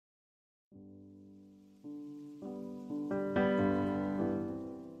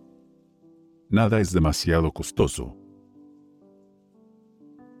Nada es demasiado costoso.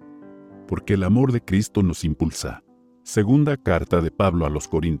 Porque el amor de Cristo nos impulsa. Segunda carta de Pablo a los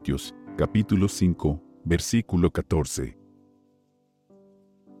Corintios, capítulo 5, versículo 14.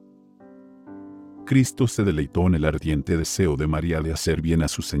 Cristo se deleitó en el ardiente deseo de María de hacer bien a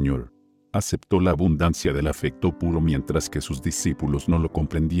su Señor. Aceptó la abundancia del afecto puro mientras que sus discípulos no lo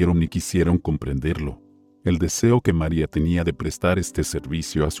comprendieron ni quisieron comprenderlo. El deseo que María tenía de prestar este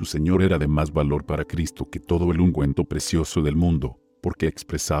servicio a su Señor era de más valor para Cristo que todo el ungüento precioso del mundo, porque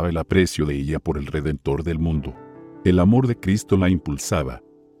expresaba el aprecio de ella por el Redentor del mundo. El amor de Cristo la impulsaba.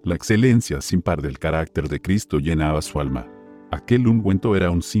 La excelencia sin par del carácter de Cristo llenaba su alma. Aquel ungüento era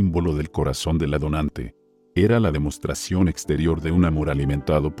un símbolo del corazón de la donante. Era la demostración exterior de un amor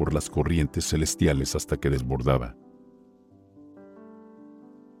alimentado por las corrientes celestiales hasta que desbordaba.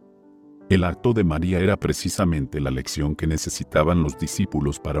 El acto de María era precisamente la lección que necesitaban los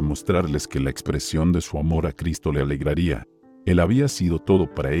discípulos para mostrarles que la expresión de su amor a Cristo le alegraría. Él había sido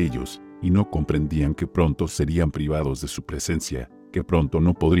todo para ellos, y no comprendían que pronto serían privados de su presencia, que pronto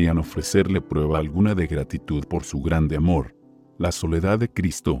no podrían ofrecerle prueba alguna de gratitud por su grande amor. La soledad de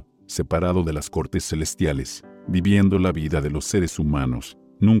Cristo, separado de las cortes celestiales, viviendo la vida de los seres humanos,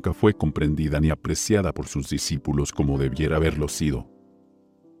 nunca fue comprendida ni apreciada por sus discípulos como debiera haberlo sido.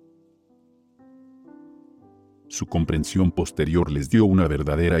 Su comprensión posterior les dio una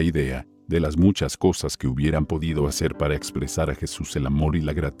verdadera idea de las muchas cosas que hubieran podido hacer para expresar a Jesús el amor y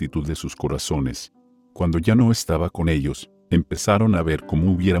la gratitud de sus corazones. Cuando ya no estaba con ellos, empezaron a ver cómo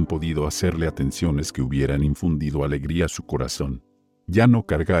hubieran podido hacerle atenciones que hubieran infundido alegría a su corazón. Ya no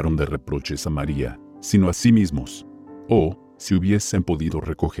cargaron de reproches a María, sino a sí mismos. Si hubiesen podido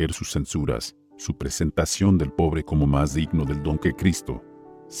recoger sus censuras, su presentación del pobre como más digno del don que Cristo.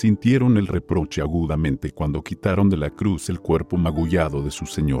 Sintieron el reproche agudamente cuando quitaron de la cruz el cuerpo magullado de su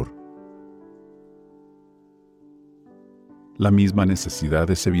Señor. La misma necesidad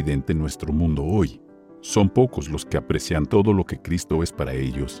es evidente en nuestro mundo hoy. Son pocos los que aprecian todo lo que Cristo es para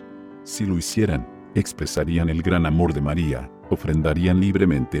ellos. Si lo hicieran, expresarían el gran amor de María, ofrendarían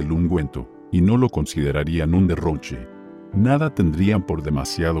libremente el ungüento, y no lo considerarían un derroche. Nada tendrían por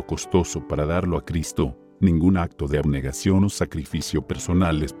demasiado costoso para darlo a Cristo. Ningún acto de abnegación o sacrificio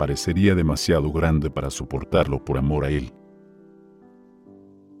personal les parecería demasiado grande para soportarlo por amor a Él.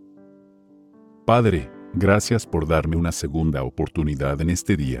 Padre, gracias por darme una segunda oportunidad en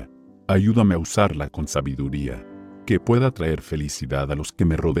este día. Ayúdame a usarla con sabiduría, que pueda traer felicidad a los que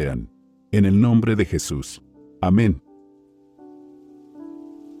me rodean. En el nombre de Jesús. Amén.